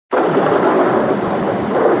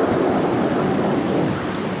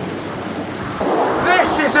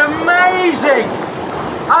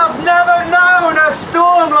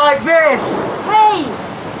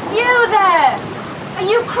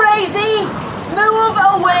crazy? Move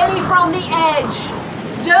away from the edge.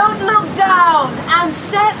 Don't look down and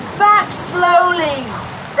step back slowly.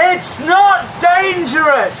 It's not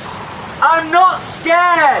dangerous. I'm not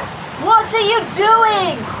scared. What are you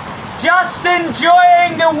doing? Just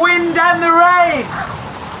enjoying the wind and the rain.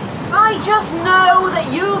 I just know that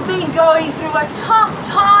you've been going through a tough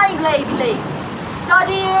time lately.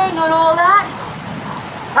 Studying and all that.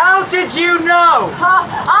 How did you know?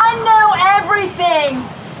 I know everything.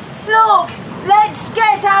 Look, let's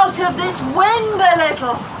get out of this wind a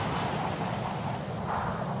little.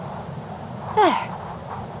 There.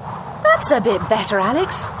 That's a bit better,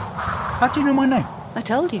 Alex. How do you know my name? I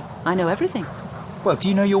told you, I know everything. Well, do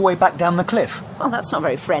you know your way back down the cliff? Well, that's not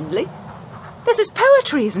very friendly. This is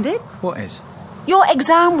poetry, isn't it? What is? Your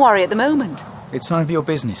exam worry at the moment. It's none of your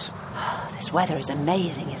business. This weather is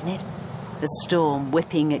amazing, isn't it? The storm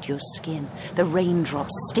whipping at your skin, the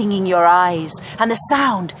raindrops stinging your eyes, and the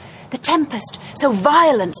sound, the tempest, so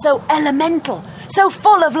violent, so elemental, so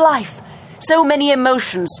full of life, so many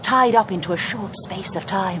emotions tied up into a short space of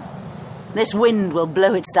time. This wind will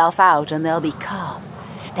blow itself out and there'll be calm.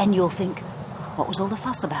 Then you'll think, what was all the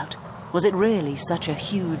fuss about? Was it really such a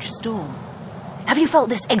huge storm? Have you felt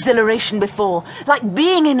this exhilaration before? Like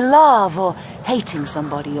being in love or hating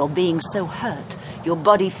somebody or being so hurt your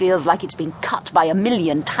body feels like it's been cut by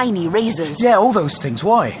 1,000,000 tiny razors. Yeah, all those things.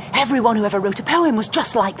 Why? Everyone who ever wrote a poem was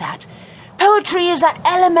just like that. Poetry is that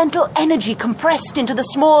elemental energy compressed into the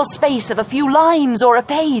small space of a few lines or a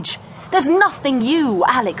page. There's nothing you,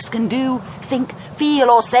 Alex, can do, think, feel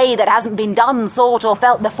or say that hasn't been done, thought or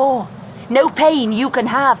felt before. No pain you can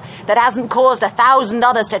have that hasn't caused 1,000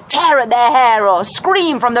 others to tear at their hair or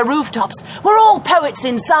scream from the rooftops. We're all poets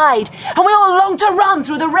inside, and we all long to run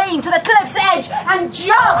through the rain to the cliff's edge and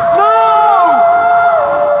jump. No!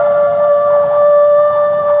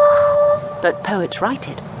 But poets write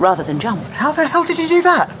it rather than jump. How the hell did you do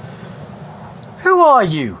that? Who are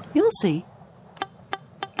you? You'll see.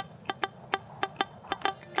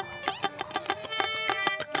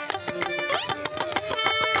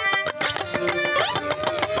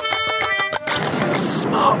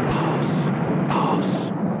 SmartPass.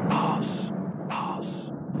 Pass.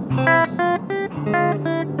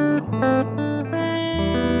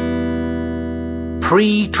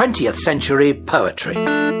 Pre-20th century poetry.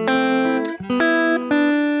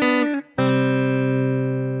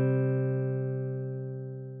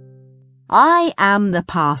 I am the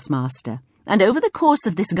Pass Master, and over the course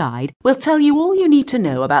of this guide, we'll tell you all you need to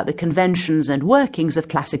know about the conventions and workings of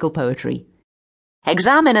classical poetry.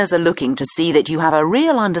 Examiners are looking to see that you have a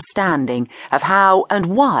real understanding of how and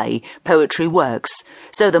why poetry works,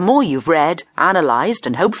 so the more you've read, analysed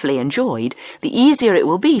and hopefully enjoyed, the easier it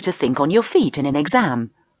will be to think on your feet in an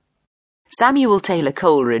exam. Samuel Taylor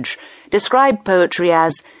Coleridge described poetry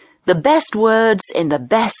as the best words in the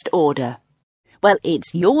best order. Well,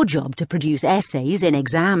 it's your job to produce essays in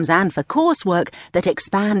exams and for coursework that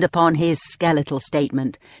expand upon his skeletal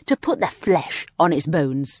statement, to put the flesh on its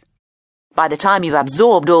bones. By the time you've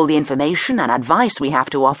absorbed all the information and advice we have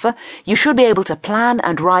to offer, you should be able to plan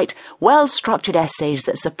and write well-structured essays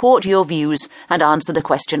that support your views and answer the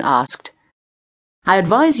question asked. I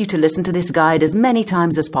advise you to listen to this guide as many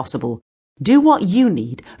times as possible. Do what you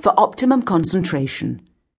need for optimum concentration.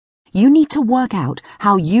 You need to work out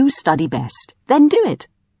how you study best, then do it.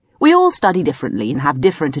 We all study differently and have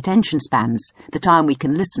different attention spans, the time we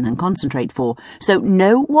can listen and concentrate for, so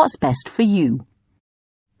know what's best for you.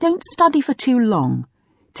 Don't study for too long.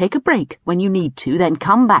 Take a break when you need to, then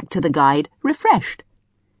come back to the guide refreshed.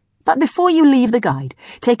 But before you leave the guide,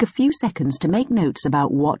 take a few seconds to make notes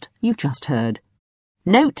about what you've just heard.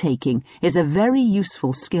 Note-taking is a very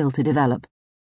useful skill to develop.